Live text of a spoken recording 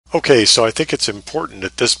Okay, so I think it's important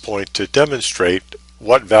at this point to demonstrate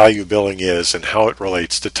what value billing is and how it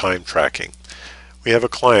relates to time tracking. We have a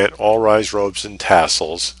client, All Rise Robes and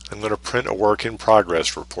Tassels. I'm going to print a work in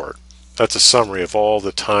progress report. That's a summary of all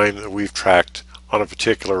the time that we've tracked on a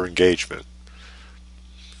particular engagement.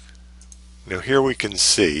 Now here we can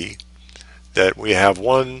see that we have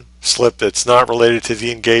one slip that's not related to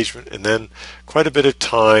the engagement, and then quite a bit of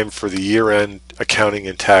time for the year-end accounting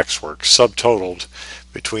and tax work, subtotaled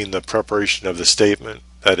between the preparation of the statement,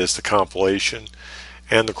 that is the compilation,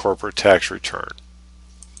 and the corporate tax return.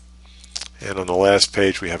 And on the last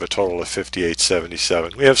page we have a total of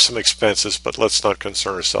 $58.77. We have some expenses, but let's not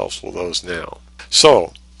concern ourselves with those now.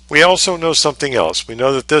 So we also know something else. We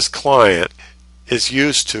know that this client is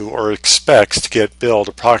used to or expects to get billed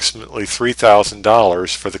approximately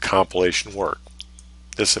 $3,000 for the compilation work,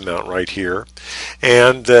 this amount right here,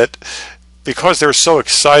 and that because they're so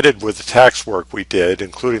excited with the tax work we did,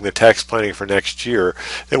 including the tax planning for next year,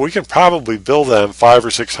 that we can probably bill them $500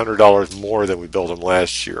 or $600 more than we billed them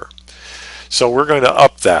last year. So we're going to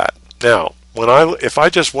up that. Now, if I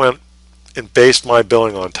just went and based my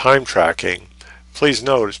billing on time tracking, please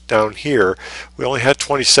note down here we only had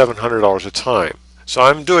 $2,700 a time. So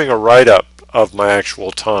I'm doing a write-up of my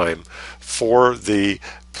actual time for the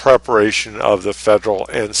preparation of the federal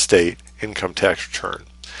and state income tax return.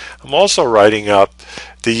 I'm also writing up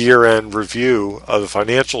the year-end review of the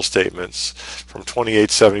financial statements from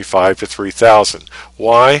 $2,875 to $3,000.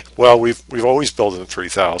 Why? Well, we've always billed them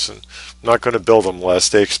 $3,000. I'm not going to bill them less.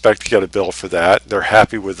 They expect to get a bill for that. They're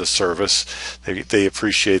happy with the service. They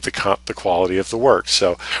appreciate the quality of the work.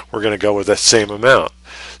 So we're going to go with that same amount.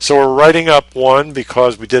 So we're writing up one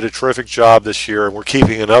because we did a terrific job this year, and we're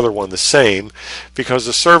keeping another one the same because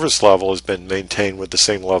the service level has been maintained with the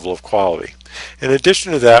same level of quality. In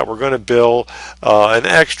addition to that, we're going to bill an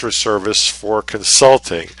extra service for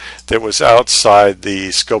consulting that was outside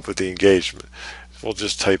the scope of the engagement. We'll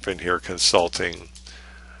just type in here consulting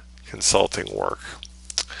work.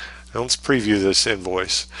 Now let's preview this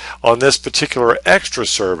invoice. On this particular extra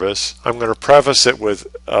service, I'm going to preface it with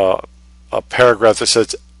a paragraph that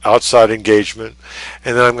says outside engagement,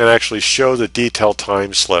 and then I'm going to actually show the detailed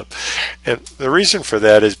time slip. And the reason for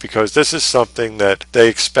that is because this is something that they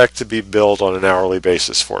expect to be billed on an hourly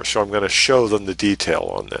basis for. So I'm going to show them the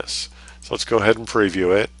detail on this. So let's go ahead and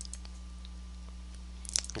preview it.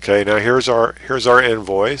 Okay, now here's our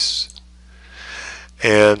invoice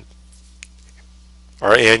and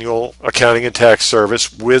our annual accounting and tax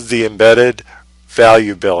service with the embedded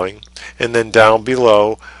value billing, and then down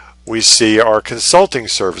below we see our consulting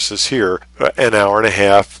services here, an hour and a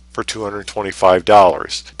half for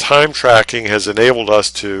 $225. Time tracking has enabled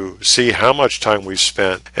us to see how much time we've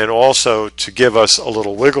spent, and also to give us a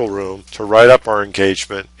little wiggle room to write up our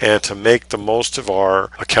engagement and to make the most of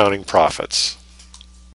our accounting profits.